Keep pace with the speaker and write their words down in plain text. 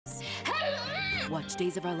Watch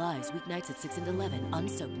Days of Our Lives weeknights at 6 and 11 on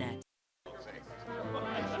SoapNet.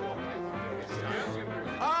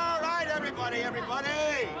 All right, everybody!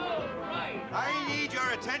 I need your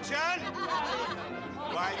attention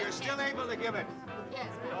while you're still able to give it. Yes.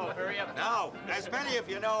 Oh, hurry up. Now, as many of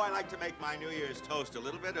you know, I like to make my New Year's toast a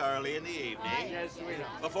little bit early in the evening. Yes,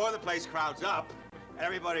 sweetheart. Before the place crowds up, and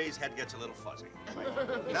everybody's head gets a little fuzzy.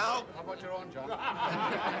 Now, How about your own, John?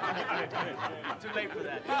 Too late for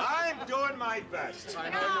that. I'm doing my best. I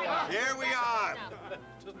know you are. Here we are.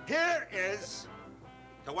 Here is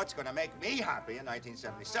to what's going to make me happy in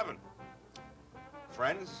 1977.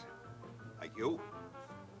 Friends like you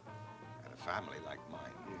and a family like mine.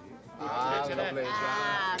 Ah, lovely,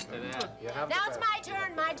 Ah. John. You have Now the it's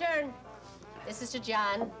best. my turn. This is to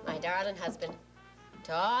John, my darling husband,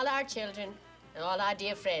 to all our children and all our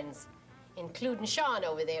dear friends, including Sean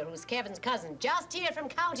over there, who's Kevin's cousin, just here from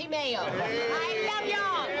County Mayo. I love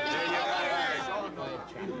y'all.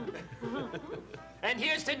 And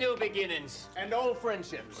here's to new beginnings. And old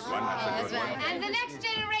friendships. That's right. And the next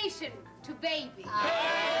generation to baby.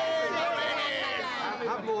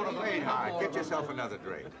 Have more of it, hard. Get yourself another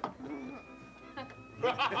drink.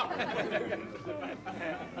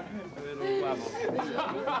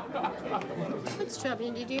 What's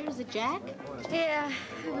troubling you, dear? Is it Jack? Yeah,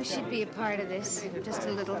 we should be a part of this, just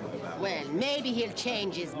a little. Well, maybe he'll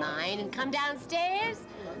change his mind and come downstairs.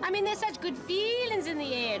 I mean, there's such good feelings in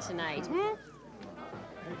the air tonight, hmm?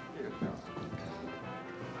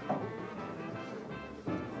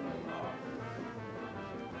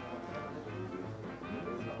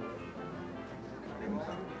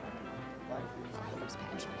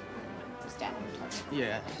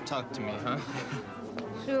 Yeah, talk to me, huh?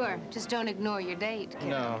 Sure, just don't ignore your date, kiddo.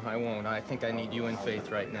 No, I won't. I think I need you and Faith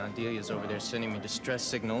right now. Delia's over there sending me distress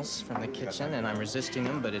signals from the kitchen, and I'm resisting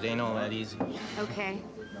them, but it ain't all that easy. Okay,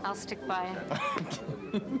 I'll stick by it.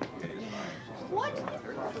 What?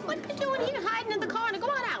 What are you doing here hiding in the corner? Go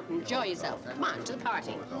on out and enjoy yourself. Come on, to the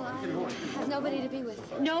party. I have nobody to be with.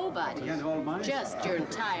 Nobody. Just your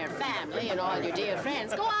entire family and all your dear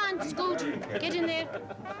friends. Go on, Scoot. Get in there.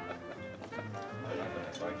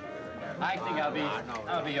 I think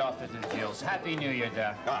I'll be off at the Jill's. Happy New Year,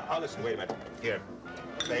 Doc. Listen, wait a minute. Here,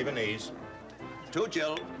 saving these. To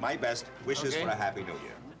Jill, my best wishes Okay. for a happy New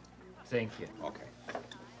Year. Thank you. Okay.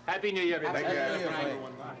 Happy New Year, everybody. Thank you.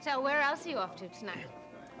 So where else are you off to tonight?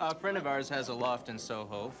 A friend of ours has a loft in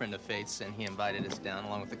Soho, friend of Faith's, and he invited us down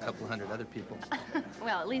along with a couple hundred other people.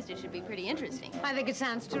 Well, at least it should be pretty interesting. I think it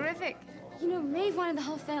sounds terrific. You know, Maeve wanted the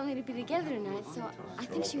whole family to be together tonight, so I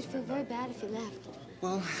think she would feel very bad if you left.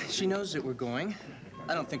 Well, she knows that we're going.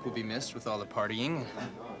 I don't think we'll be missed with all the partying.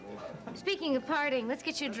 Speaking of partying, let's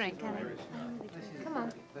get you a drink, honey. Come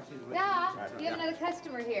on. Da, you have another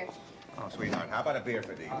customer here. Oh, sweetheart, how about a beer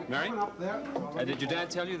for Dee? Mary, did your dad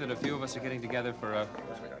tell you that a few of us are getting together for a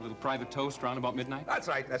little private toast around about midnight? That's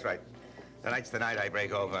right, that's right. Tonight's the night I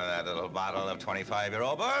break open that little bottle of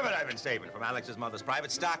 25-year-old bourbon I've been saving from Alex's mother's private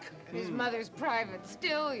stock. His mother's private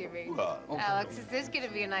still, you mean? Well, Alex, is this going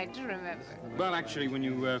to be a night to remember? Well, actually, when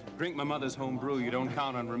you drink my mother's home brew, you don't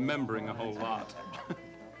count on remembering a whole lot.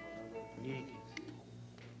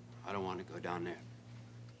 I don't want to go down there.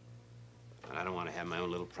 And I don't want to have my own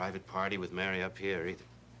little private party with Mary up here either.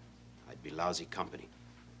 I'd be lousy company.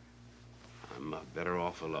 I'm better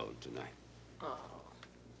off alone tonight. Oh.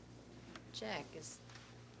 Jack, is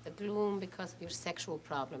the gloom because of your sexual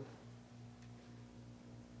problem?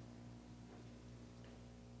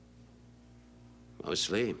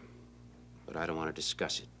 Mostly, but I don't want to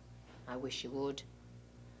discuss it. I wish you would.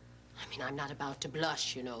 I mean, I'm not about to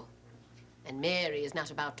blush, you know. And Mary is not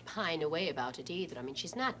about to pine away about it either. I mean,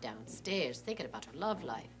 she's not downstairs thinking about her love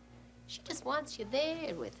life. She just wants you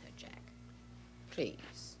there with her, Jack.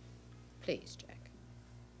 Please. Please, Jack.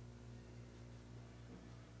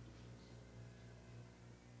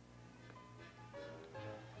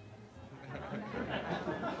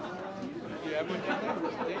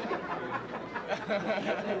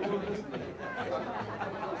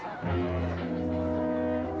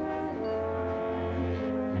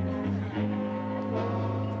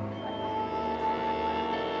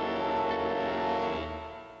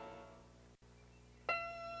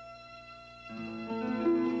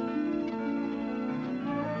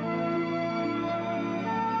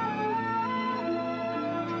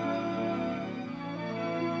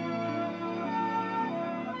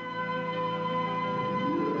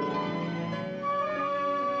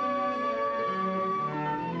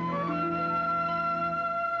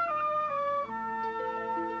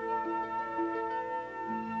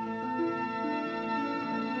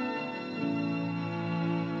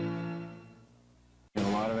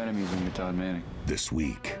 enemies when you're Todd Manning. This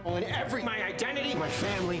week. On my identity, my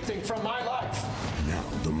family, thing from my life. Now,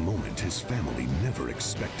 the moment his family never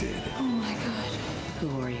expected. Oh my God.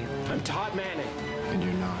 Who are you? I'm Todd Manning. And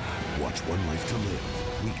you're not. Watch One Life to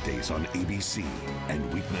Live. Weekdays on ABC and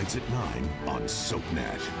weeknights at 9 on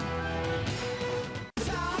SoapNet.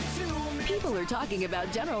 People are talking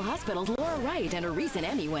about General Hospital's Laura Wright and a recent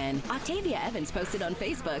Emmy win. Octavia Evans posted on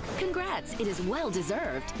Facebook, "Congrats, it is well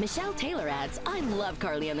deserved." Michelle Taylor adds, "I love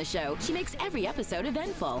Carly on the show. She makes every episode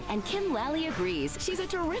eventful." And Kim Lally agrees, she's a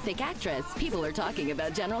terrific actress. People are talking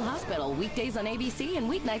about General Hospital, weekdays on ABC and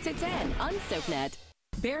weeknights at 10 on SoapNet.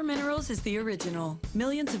 Bare Minerals is the original.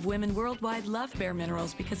 Millions of women worldwide love Bare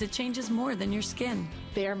Minerals because it changes more than your skin.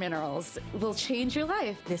 Bare Minerals will change your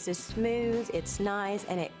life. This is smooth, it's nice,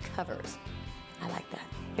 and it covers. I like that.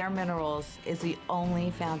 Bare Minerals is the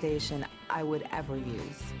only foundation I would ever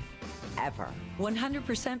use. Ever.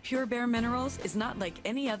 100% pure Bare Minerals is not like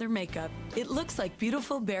any other makeup. It looks like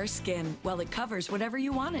beautiful bare skin while it covers whatever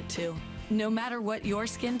you want it to. No matter what your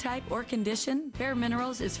skin type or condition, Bare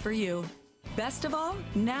Minerals is for you. Best of all,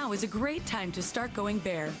 now is a great time to start going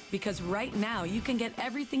bare, because right now you can get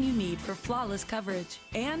everything you need for flawless coverage.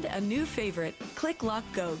 And a new favorite, Click Lock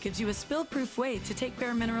Go, gives you a spill-proof way to take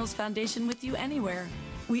Bare Minerals foundation with you anywhere.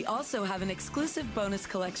 We also have an exclusive bonus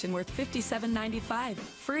collection worth $57.95,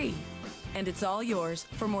 free. And it's all yours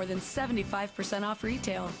for more than 75% off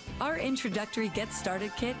retail. Our introductory Get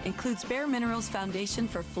Started kit includes Bare Minerals foundation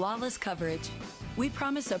for flawless coverage. We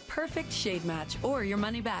promise a perfect shade match or your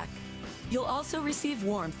money back. You'll also receive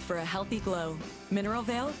warmth for a healthy glow, Mineral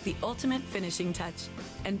Veil, the ultimate finishing touch,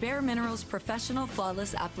 and Bare Minerals Professional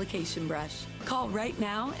Flawless Application Brush. Call right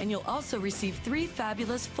now and you'll also receive 3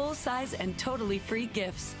 fabulous full-size and totally free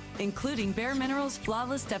gifts, including Bare Minerals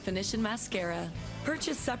Flawless Definition Mascara.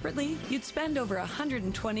 Purchased separately, you'd spend over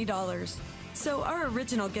 $120. So our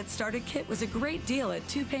original Get Started kit was a great deal at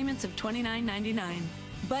 2 payments of $29.99.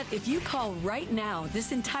 But if you call right now,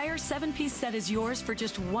 this entire 7-piece set is yours for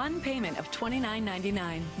just 1 payment of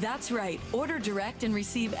 $29.99. That's right. Order direct and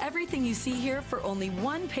receive everything you see here for only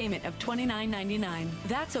 1 payment of $29.99.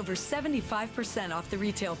 That's over 75% off the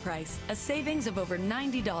retail price, a savings of over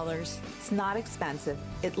 $90. It's not expensive.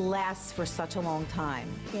 It lasts for such a long time.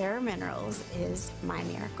 Bare Minerals is my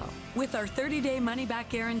miracle. With our 30-day money-back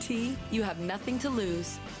guarantee, you have nothing to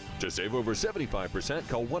lose. To save over 75%,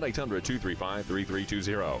 call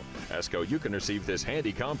 1-800-235-3320. Ask how you can receive this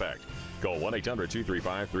handy compact. Call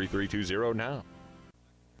 1-800-235-3320 now.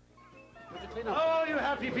 Oh, you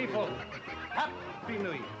happy people. Happy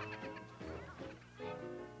New Year.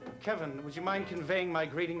 Kevin, would you mind conveying my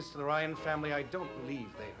greetings to the Ryan family? I don't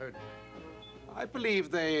believe they heard me. I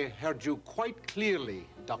believe they heard you quite clearly,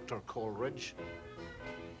 Dr. Coleridge.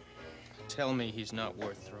 Tell me he's not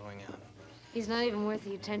worth throwing out. He's not even worth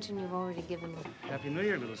the attention you've already given him. Happy New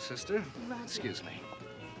Year, little sister. Excuse me.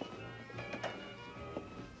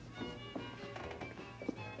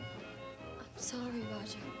 I'm sorry,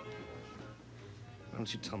 Roger. Why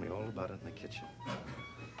don't you tell me all about it in the kitchen?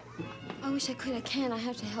 I wish I could. I can't. I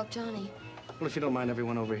have to help Johnny. Well, if you don't mind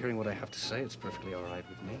everyone overhearing what I have to say, it's perfectly all right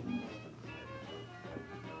with me.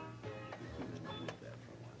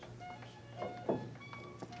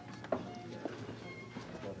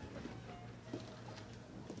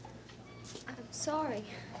 Sorry.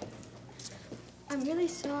 I'm really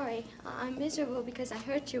sorry. I'm miserable because I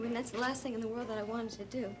hurt you, and that's the last thing in the world that I wanted to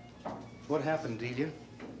do. What happened, Delia?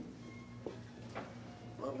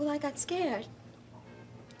 Well, I got scared.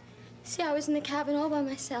 See, I was in the cabin all by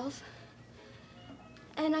myself.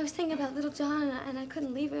 And I was thinking about little John, and I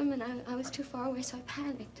couldn't leave him, and I was too far away, so I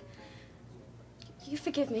panicked. You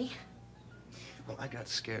forgive me. Well, I got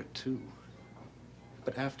scared, too.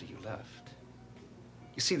 But after you left.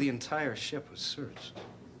 You see, the entire ship was searched.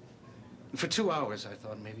 And for 2 hours, I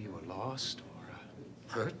thought maybe you were lost or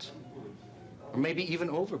hurt, or maybe even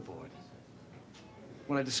overboard.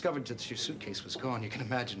 When I discovered that your suitcase was gone, you can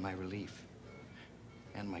imagine my relief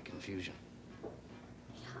and my confusion.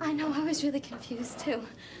 I know I was really confused, too.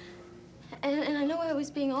 And I know I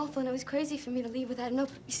was being awful, and it was crazy for me to leave without a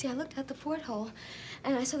note. You see, I looked out the porthole,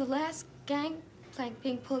 and I saw the last gangplank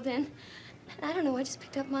being pulled in. And I don't know, I just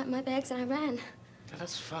picked up my bags and I ran.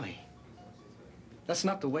 That's funny. That's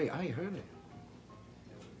not the way I heard it.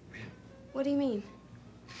 What do you mean?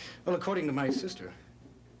 Well, according to my sister,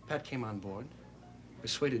 Pat came on board,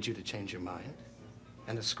 persuaded you to change your mind,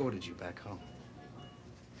 and escorted you back home.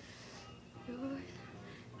 Your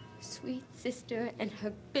sweet sister and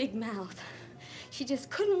her big mouth. She just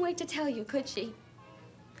couldn't wait to tell you, could she?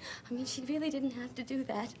 I mean, she really didn't have to do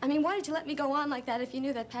that. I mean, why did you let me go on like that if you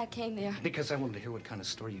knew that Pat came there? Because I wanted to hear what kind of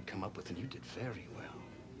story you'd come up with, and you did very well.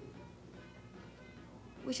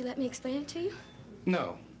 Would you let me explain it to you?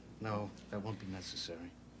 No, that won't be necessary.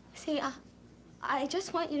 See, I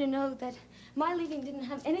just want you to know that my leaving didn't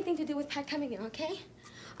have anything to do with Pat coming here, okay?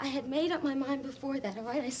 I had made up my mind before that, all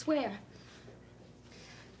right? I swear.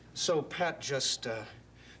 So Pat just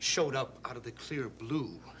showed up out of the clear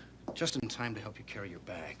blue, just in time to help you carry your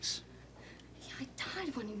bags. Yeah, I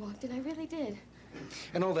died when he walked in. I really did.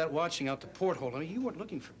 And all that watching out the porthole, I mean, you weren't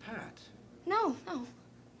looking for Pat. No.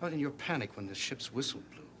 Well, in your panic when the ship's whistle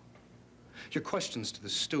blew. Your questions to the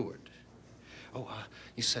steward.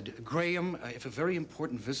 You said, Graham, if a very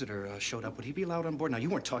important visitor showed up, would he be allowed on board? Now, you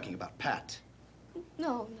weren't talking about Pat.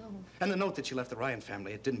 No. And the note that you left the Ryan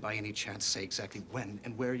family, it didn't by any chance say exactly when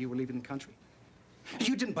and where you were leaving the country?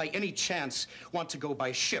 You didn't by any chance want to go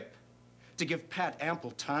by ship to give Pat ample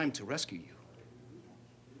time to rescue you.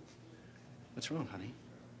 What's wrong, honey?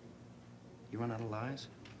 You run out of lies?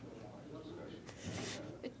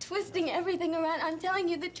 You're twisting everything around. I'm telling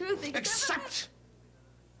you the truth. Except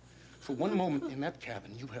for one moment in that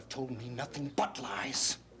cabin, you have told me nothing but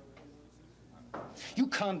lies. You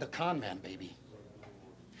conned the con man, baby.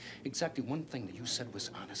 Exactly one thing that you said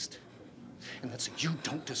was honest, and that's that you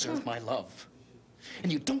don't deserve my love.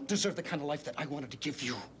 And you don't deserve the kind of life that I wanted to give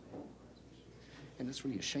you. And it's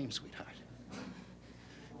really a shame, sweetheart,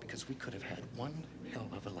 because we could have had one hell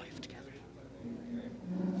of a life together.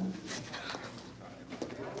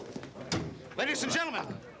 Ladies and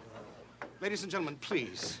gentlemen,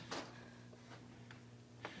 please.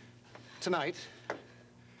 Tonight,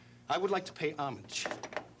 I would like to pay homage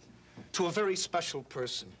to a very special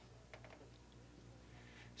person.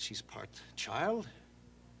 She's part child,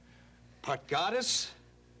 part goddess,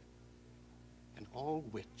 and all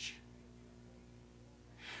witch.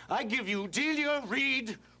 I give you Delia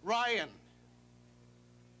Reed Ryan.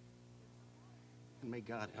 And may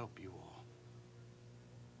God help you all.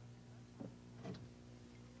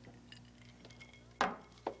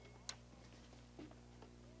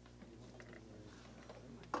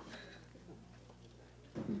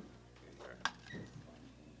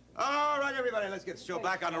 All right, everybody, let's get the show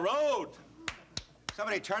back on the road.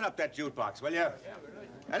 Somebody turn up that jukebox, will you?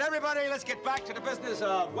 And everybody, let's get back to the business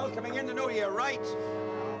of welcoming in the new year, right?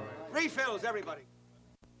 Refills, everybody.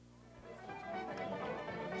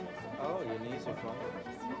 Oh, your knees are full.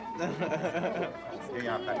 Here you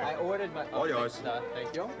are, Patrick. I ordered my... All yours.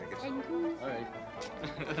 Thank you. Thank you. All right.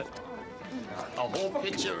 A whole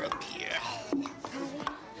pitcher of beer.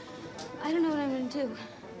 I don't know what I'm going to do.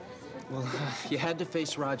 Well, you had to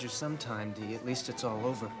face Roger sometime, Dee. At least it's all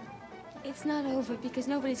over. It's not over because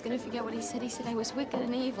nobody's going to forget what he said. He said I was wicked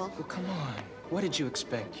and evil. Well, come on. What did you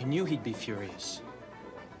expect? You knew he'd be furious.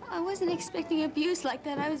 I wasn't expecting abuse like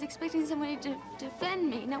that. I was expecting somebody to defend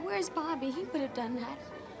me. Now, where's Bobby? He would have done that.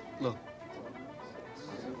 Look.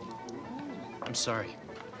 I'm sorry.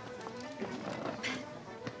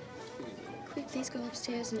 Could we please go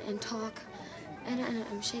upstairs and talk? And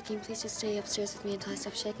I'm shaking. Please just stay upstairs with me until I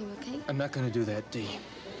stop shaking, okay? I'm not going to do that, Dee.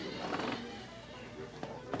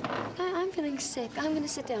 I'm feeling sick. I'm going to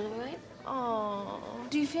sit down, all right? Oh,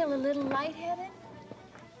 do you feel a little lightheaded?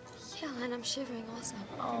 Yeah, and I'm shivering also.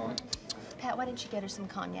 Oh, Pat, why didn't you get her some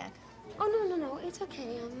cognac? Oh, no. It's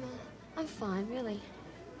okay. I'm fine, really.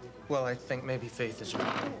 Well, I think maybe Faith is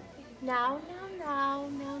right. Now.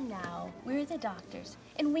 We're the doctors,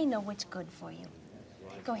 and we know what's good for you.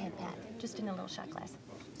 Go ahead, Pat. Just in a little shot glass.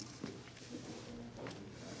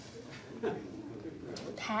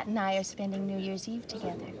 Pat and I are spending New Year's Eve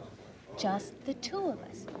together. Just the two of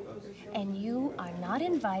us. And you are not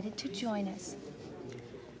invited to join us.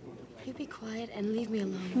 You be quiet and leave me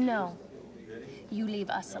alone. No. You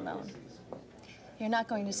leave us alone. You're not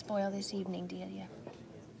going to spoil this evening, Delia.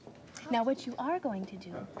 Now, what you are going to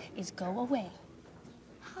do is go away.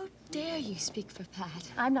 How dare you speak for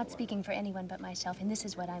Pat? I'm not speaking for anyone but myself, and this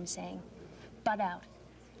is what I'm saying. Butt out.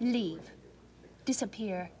 Leave.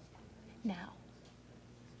 Disappear. Now.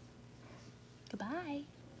 Goodbye.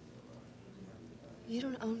 You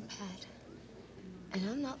don't own Pat. And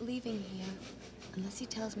I'm not leaving here unless he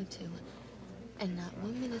tells me to. And not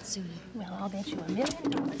 1 minute sooner. Well, I'll bet you $1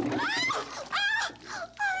 million.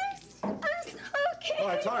 I'm so okay. Oh,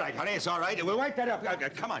 it's all right, honey. It's all right. We'll wipe that up.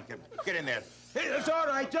 Come on, get in there. It's all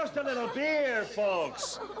right. Just a little beer,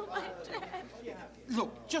 folks. Oh, my dad.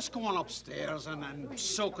 Look, just go on upstairs and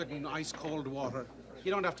soak it in ice-cold water.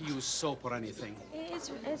 You don't have to use soap or anything.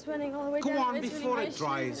 It's running all the way Go down. on It's before running it my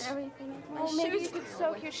dries. shoes and everything. My Oh, maybe shoes. you could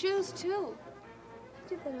soak your shoes, too. I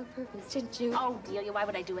did that on purpose, didn't you? Oh, Delia, why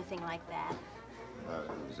would I do a thing like that?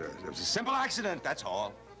 It was a simple accident, that's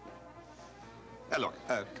all. Look,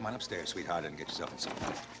 come on upstairs, sweetheart, and get yourself in some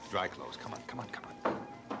dry clothes. Come on.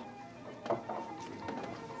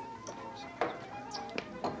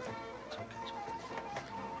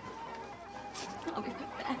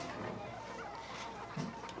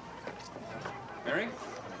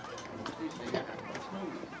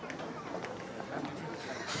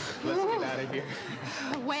 of here.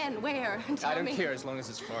 When? Where? Tell I don't me. care as long as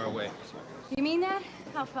it's far away. You mean that?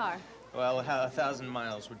 How far? Well, 1,000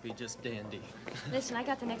 miles would be just dandy. Listen, I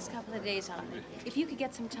got the next couple of days on me. If you could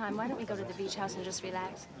get some time, why don't we go to the beach house and just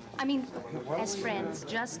relax? I mean, as friends,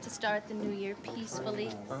 just to start the new year peacefully.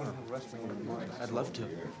 I'd love to.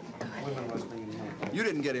 You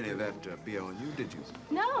didn't get any of that beer on you, did you?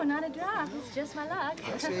 No, not a drop. It's just my luck.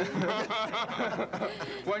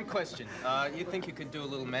 One question. You think you could do a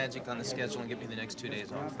little magic on the schedule and give me the next 2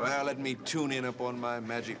 days off? Well, let me tune in up on my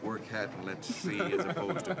magic work hat and let's see as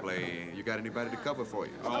opposed to play. You got anybody to cover for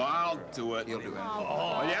you? Oh, I'll do it. He'll do it.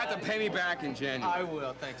 Oh, you have to pay me back in January. I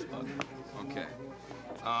will. Thanks, Buck. Okay.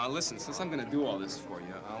 Listen, since I'm going to do all this for you,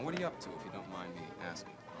 what are you up to, if you don't mind me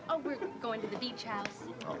asking? Oh, we're going to the beach house.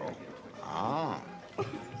 Uh-oh. Ah.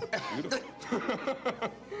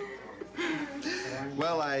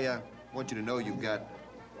 Well, I want you to know you've got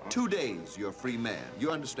 2 days. You're a free man. You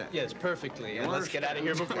understand? Yes, perfectly. And let's get out of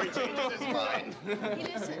here before he changes his mind. Hey,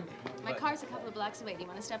 listen. My car's a couple of blocks away. Do you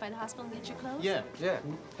want to stop by the hospital and get your clothes? Yeah.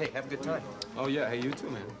 Hey, have a good time. Oh, yeah. Hey, you too,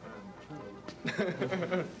 man.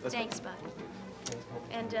 Thanks, Bud.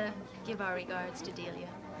 And give our regards to Delia.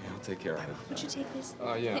 Yeah, I'll take care of it. Would you take this?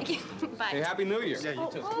 Oh, yeah. Thank you. Bye. Hey, Happy New Year. Yeah, you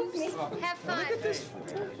too. Okay. Have fun. Look at this.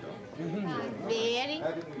 Very.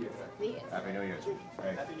 Happy New Year.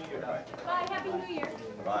 Hey. Happy New Year. Bye. Bye. Happy New Year.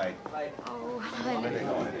 Bye. Oh, honey.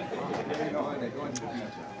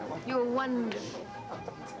 You're wonderful.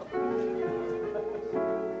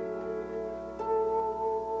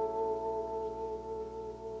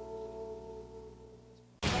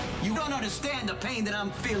 You don't understand the pain that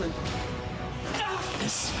I'm feeling. The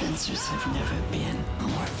Spencers have never been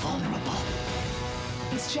more vulnerable.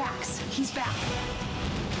 It's Jax. He's back.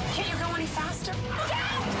 Can't you go any faster? Look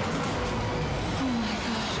out!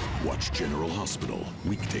 Watch General Hospital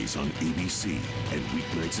weekdays on ABC and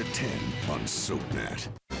weeknights at 10 on SoapNet.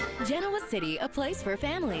 Genoa City, a place for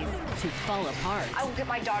families to fall apart. I will get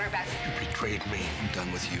my daughter back. You betrayed me. I'm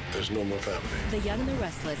done with you. There's no more family. The Young and the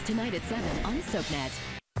Restless, tonight at 7 on SoapNet.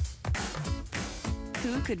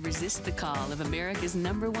 Who could resist the call of America's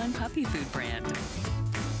 #1 puppy food brand?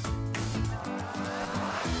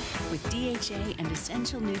 With DHA and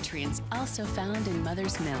essential nutrients also found in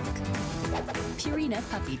mother's milk. Purina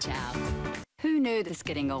Puppy Chow. Who knew this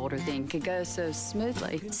getting older thing could go so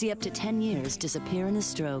smoothly? See up to 10 years disappear in a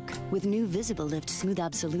stroke with new Visible Lift Smooth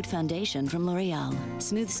Absolute Foundation from L'Oreal.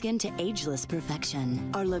 Smooth skin to ageless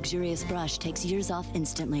perfection. Our luxurious brush takes years off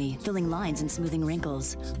instantly, filling lines and smoothing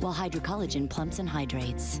wrinkles, while Hydrocollagen plumps and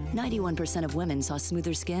hydrates. 91% of women saw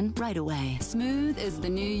smoother skin right away. Smooth is the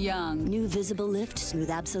new young. New Visible Lift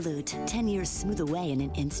Smooth Absolute. 10 years smooth away in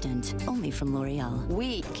an instant. Only from L'Oreal.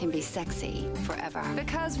 We can be sexy forever.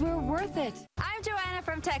 Because we're worth it. I'm Joanna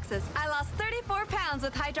from Texas. I lost 34 pounds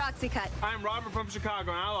with Hydroxycut. I'm Robert from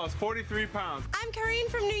Chicago, and I lost 43 pounds. I'm Karine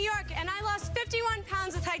from New York, and I lost 51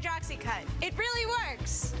 pounds with Hydroxycut. It really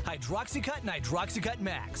works. Hydroxycut and Hydroxycut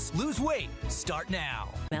Max. Lose weight. Start now.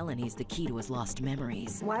 Melanie's the key to his lost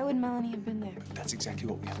memories. Why would Melanie have been there? That's exactly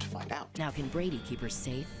what we have to find out. Now, can Brady keep her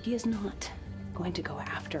safe? He is not going to go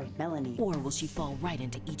after Melanie. Or will she fall right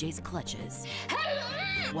into EJ's clutches?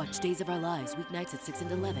 Watch Days of Our Lives, weeknights at 6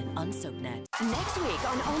 and 11 on SoapNet. Next week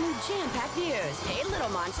on only jam-packed views. Hey, little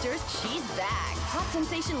monsters, she's back. Pop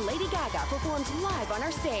sensation Lady Gaga performs live on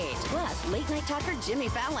our stage. Plus, late-night talker Jimmy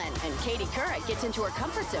Fallon. And Katie Couric gets into her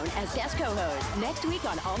comfort zone as guest co-host. Next week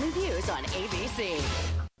on All New Views on ABC.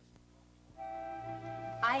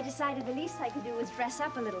 I decided the least I could do was dress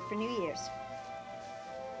up a little for New Year's.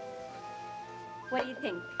 What do you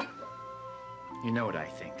think? You know what I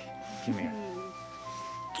think. Come here.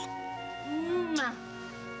 Mwah.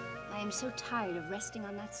 I am so tired of resting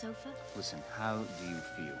on that sofa. Listen, how do you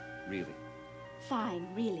feel, really? Fine,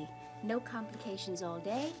 really. No complications all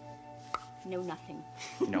day. No nothing.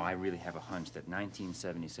 You know, I really have a hunch that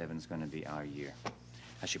 1977 is going to be our year.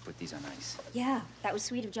 I should put these on ice. Yeah, that was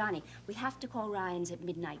sweet of Johnny. We have to call Ryan's at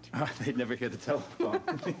midnight. They'd never hear the telephone.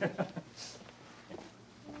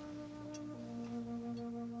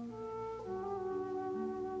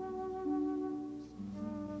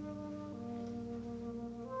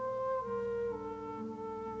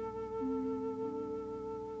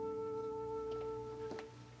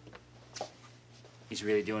 He's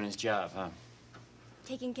really doing his job, huh?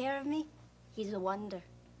 Taking care of me? He's a wonder.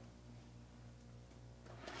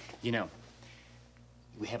 You know,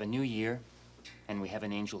 we have a new year, and we have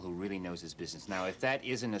an angel who really knows his business. Now, if that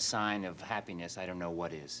isn't a sign of happiness, I don't know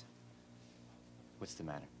what is. What's the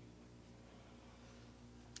matter?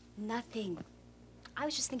 Nothing. I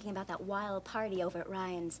was just thinking about that wild party over at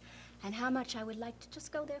Ryan's. and how much I would like to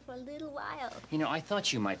just go there for a little while. You know, I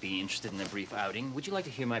thought you might be interested in a brief outing. Would you like to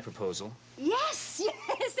hear my proposal? Yes,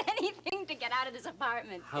 yes, anything to get out of this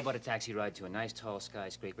apartment. How about a taxi ride to a nice tall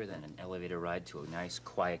skyscraper, then an elevator ride to a nice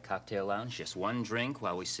quiet cocktail lounge? Just one drink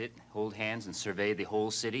while we sit, hold hands, and survey the whole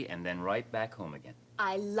city, and then right back home again.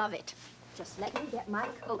 I love it. Just let me get my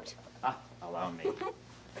coat. Ah, allow me.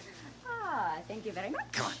 Ah, thank you very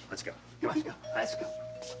much. Come on, let's go. Come on, let's go. Let's go.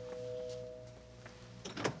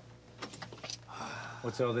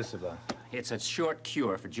 What's all this about? It's a short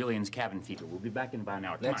cure for Jillian's cabin fever. We'll be back in about an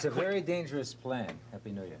hour. That's a very dangerous plan.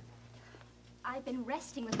 Happy New Year. I've been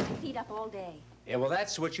resting with my feet up all day. Yeah, well,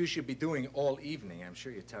 that's what you should be doing all evening. I'm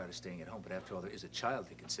sure you're tired of staying at home, but after all, there is a child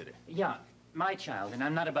to consider. Yeah, my child, and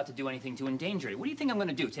I'm not about to do anything to endanger it. What do you think I'm going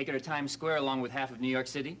to do? Take her to Times Square along with half of New York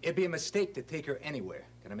City? It'd be a mistake to take her anywhere.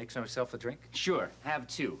 Can I make myself a drink? Sure. Have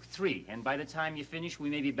 2, 3, and by the time you finish, we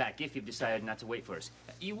may be back if you've decided not to wait for us.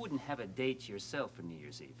 You wouldn't have a date yourself for New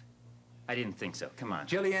Year's Eve. I didn't think so. Come on.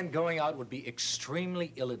 Jillian, going out would be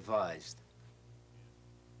extremely ill-advised.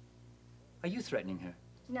 Are you threatening her?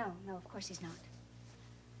 No, of course he's not.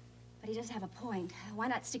 But he does have a point. Why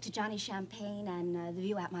not stick to Johnny Champagne and the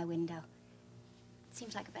view out my window? It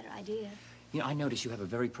seems like a better idea. You know, I notice you have a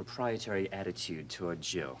very proprietary attitude toward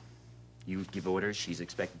Jill. You give orders, she's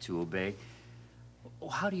expected to obey.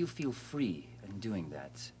 How do you feel free in doing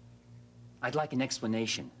that? I'd like an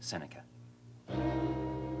explanation, Seneca.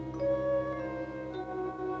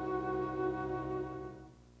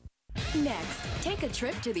 Next, take a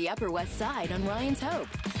trip to the Upper West Side on Ryan's Hope.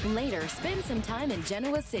 Later, spend some time in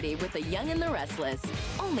Genoa City with The Young and the Restless.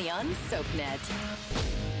 Only on SoapNet.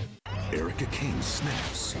 Erica Kane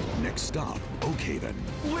snaps. Next stop, Oakhaven.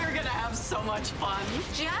 We're gonna have so much fun.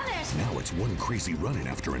 Janet! Now it's one crazy run-in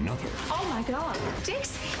after another. Oh my God,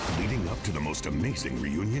 Dixie! Leading up to the most amazing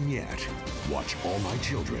reunion yet. Watch All My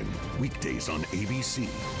Children, weekdays on ABC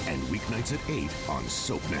and weeknights at 8 on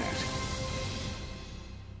SoapNet.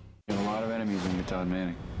 Got a lot of enemies in you, Todd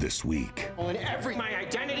Manning. This week. On my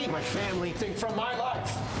identity, my family, thing from my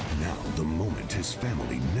life. Now, the moment his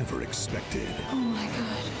family never expected. Oh my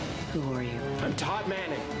God. Who are you? I'm Todd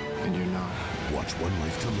Manning. And you're not. Watch One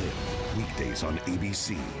Life to Live, weekdays on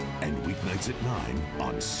ABC and weeknights at 9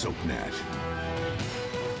 on SoapNet.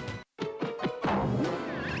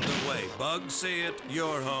 The way bugs see it,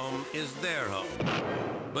 your home is their home.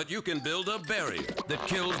 But you can build a barrier that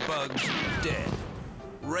kills bugs dead.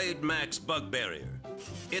 Raid Max Bug Barrier.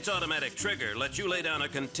 Its automatic trigger lets you lay down a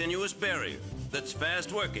continuous barrier that's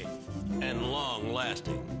fast working and long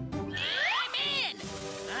lasting. I'm in!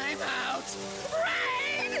 I'm out!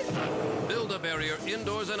 Raid! Build a barrier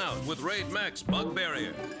indoors and out with Raid Max Bug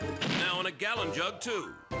Barrier. Now in a gallon jug,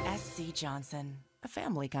 too. SC Johnson, a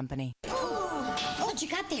family company. What you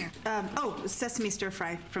got there? Sesame stir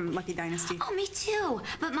fry from Lucky Dynasty. Oh, me too.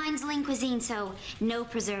 But mine's lean cuisine, so no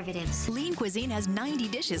preservatives. Lean Cuisine has 90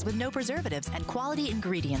 dishes with no preservatives and quality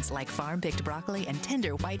ingredients like farm-picked broccoli and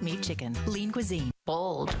tender white meat chicken. Lean Cuisine.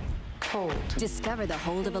 Bold. Hold. Discover the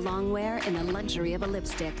hold of a long wear in the luxury of a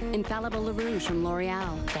lipstick. Infallible Le Rouge from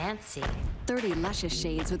L'Oreal. Fancy. 30 luscious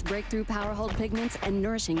shades with breakthrough power hold pigments and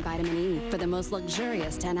nourishing vitamin E for the most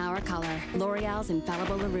luxurious 10-hour color. L'Oreal's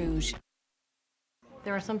Infallible Le Rouge.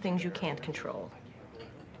 There are some things you can't control.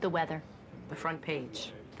 The weather, the front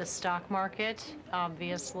page, the stock market,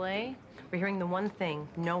 obviously. We're hearing the one thing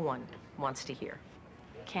no one wants to hear.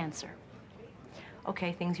 Cancer.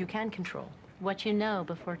 Okay, things you can control. What you know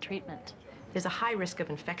before treatment. There's a high risk of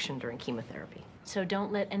infection during chemotherapy. So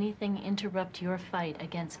don't let anything interrupt your fight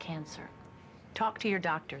against cancer. Talk to your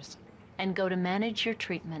doctors and go to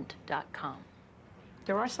manageyourtreatment.com.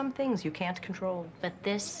 There are some things you can't control, but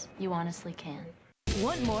this you honestly can.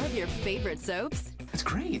 Want more of your favorite soaps? That's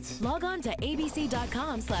great. Log on to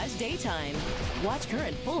abc.com/daytime. Watch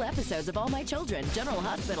current full episodes of All My Children, General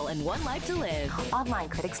Hospital, and One Life to Live. Online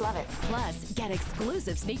critics love it. Plus, get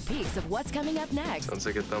exclusive sneak peeks of what's coming up next. Sounds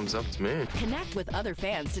like a thumbs up to me. Connect with other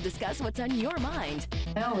fans to discuss what's on your mind.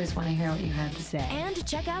 I always want to hear what you have to say. And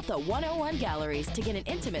check out the 101 galleries to get an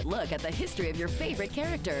intimate look at the history of your favorite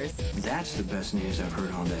characters. That's the best news I've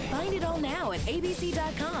heard all day. Find it all now at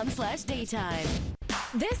abc.com/daytime.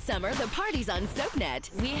 This summer, the party's on SoapNet.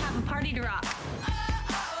 We have a party to rock.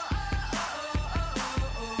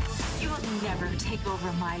 You will never take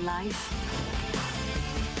over my life.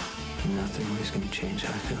 Nothing is going to change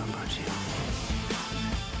how I feel about you.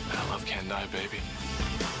 That love can't die, baby.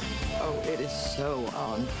 Oh, it is so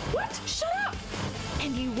on. What? Shut up!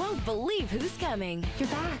 And you won't believe who's coming. You're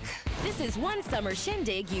back. This is one summer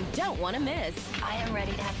shindig you don't want to miss. I am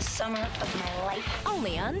ready to have the summer of my life.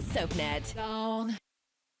 Only on SoapNet.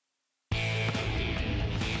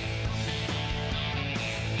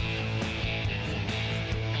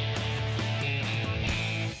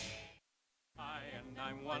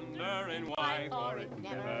 foreign wife, or it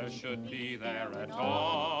never should be there at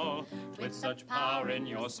all. With such power in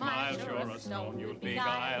your smile, sure a stone you'll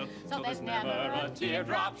beguile, so there's never a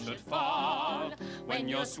teardrop should fall. When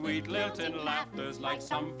your sweet lilting laughter's like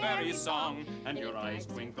some fairy song, and your eyes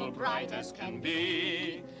twinkle bright as can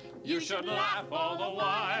be, you should laugh all the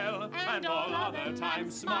while, and all other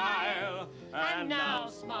times smile. And now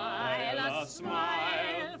smile, a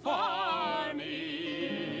smile for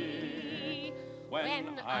me.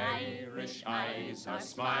 When Irish eyes are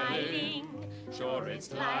smiling, sure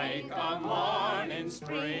it's like a morning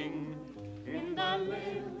spring. In the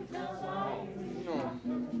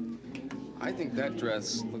I think that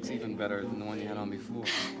dress looks even better than the one you had on before.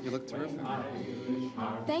 You look terrific.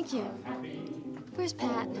 Thank you. Where's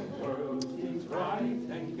Pat?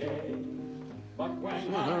 I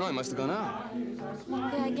don't know, he must have gone out.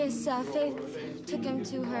 Yeah, I guess Faith took him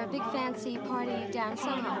to her big fancy party down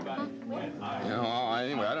Soho, huh? Yeah,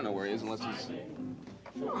 anyway, I don't know where he is unless he's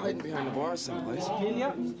hiding behind the bar someplace.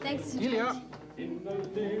 Julia? Thanks. Julia?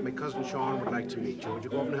 My cousin Sean would like to meet you. Would you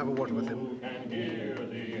go over and have a word with him?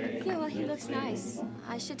 Yeah, well, he looks nice.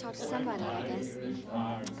 I should talk to somebody, I guess. See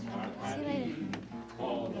you later.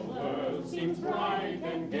 All the world seems bright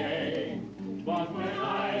and gay, but when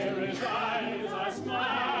Irish eyes are smiling,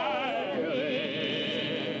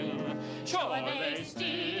 sure they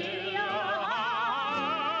steal your heart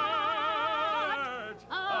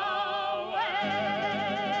away.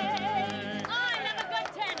 I have a good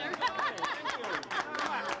tenor.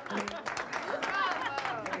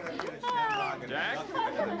 Jack?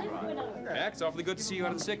 Jack, it's awfully good to see you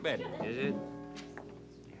out of the sick bed. Is it?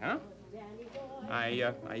 Yeah?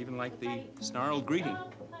 I even like the snarled greeting.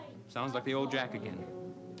 Sounds like the old Jack again.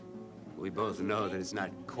 We both know that it's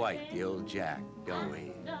not quite the old Jack, don't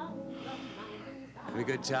we? Have a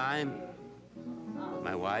good time?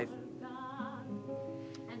 My wife?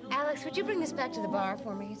 Alex, would you bring this back to the bar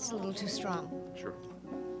for me? It's a little too strong. Sure.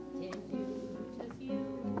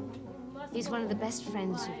 He's one of the best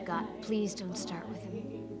friends you've got. Please don't start with him.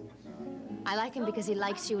 I like him because he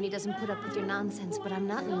likes you and he doesn't put up with your nonsense, but I'm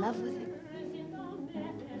not in love with him.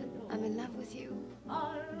 I'm in love with you.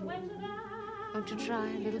 Won't you try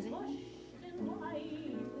a little bit?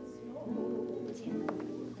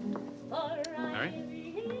 All right.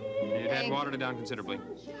 You'd had watered it down considerably.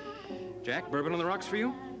 Jack, bourbon on the rocks for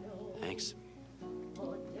you? Thanks.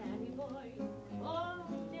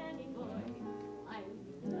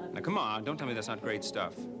 Now, come on. Don't tell me that's not great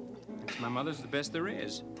stuff. My mother's the best there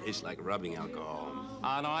is. Tastes like rubbing alcohol.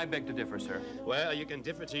 No, I beg to differ, sir. Well, you can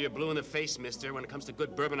differ till you're blue in the face, mister. When it comes to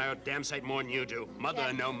good bourbon, I know a damn sight more than you do. Mother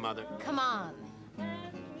or no mother. Come on.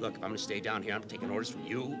 Look, if I'm gonna stay down here, I'm taking orders from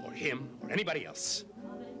you or him or anybody else.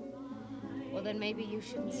 Well, then maybe you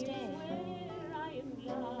shouldn't stay.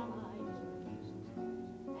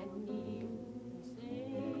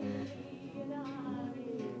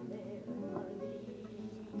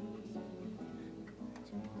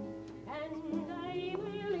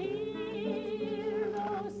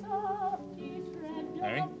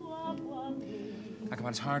 Harry? How come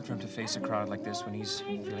it's hard for him to face a crowd like this when he's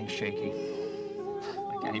feeling shaky?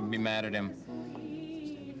 I can't even be mad at him.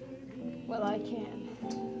 Well, I can.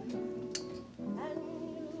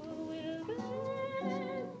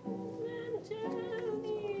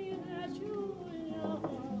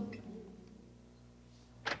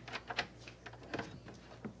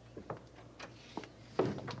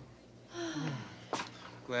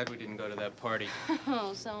 Glad we didn't go to that party.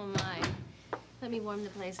 Oh, so am I. Let me warm the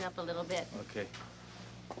place up a little bit. Okay.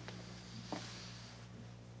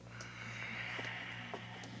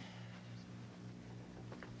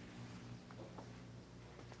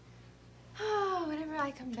 Oh, whenever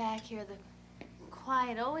I come back here, the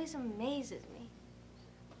quiet always amazes me.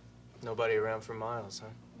 Nobody around for miles, huh?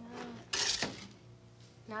 No.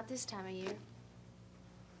 Not this time of year.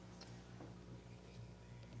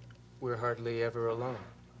 We're hardly ever alone,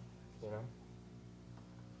 you know?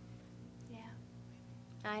 Yeah,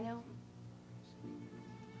 I know.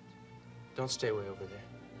 Don't stay way over there.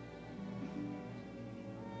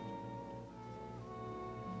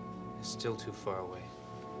 It's still too far away.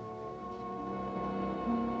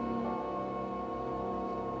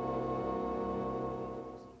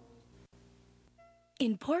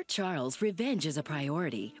 In Port Charles, revenge is a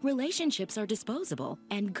priority, relationships are disposable,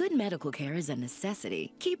 and good medical care is a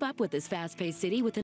necessity. Keep up with this fast-paced city with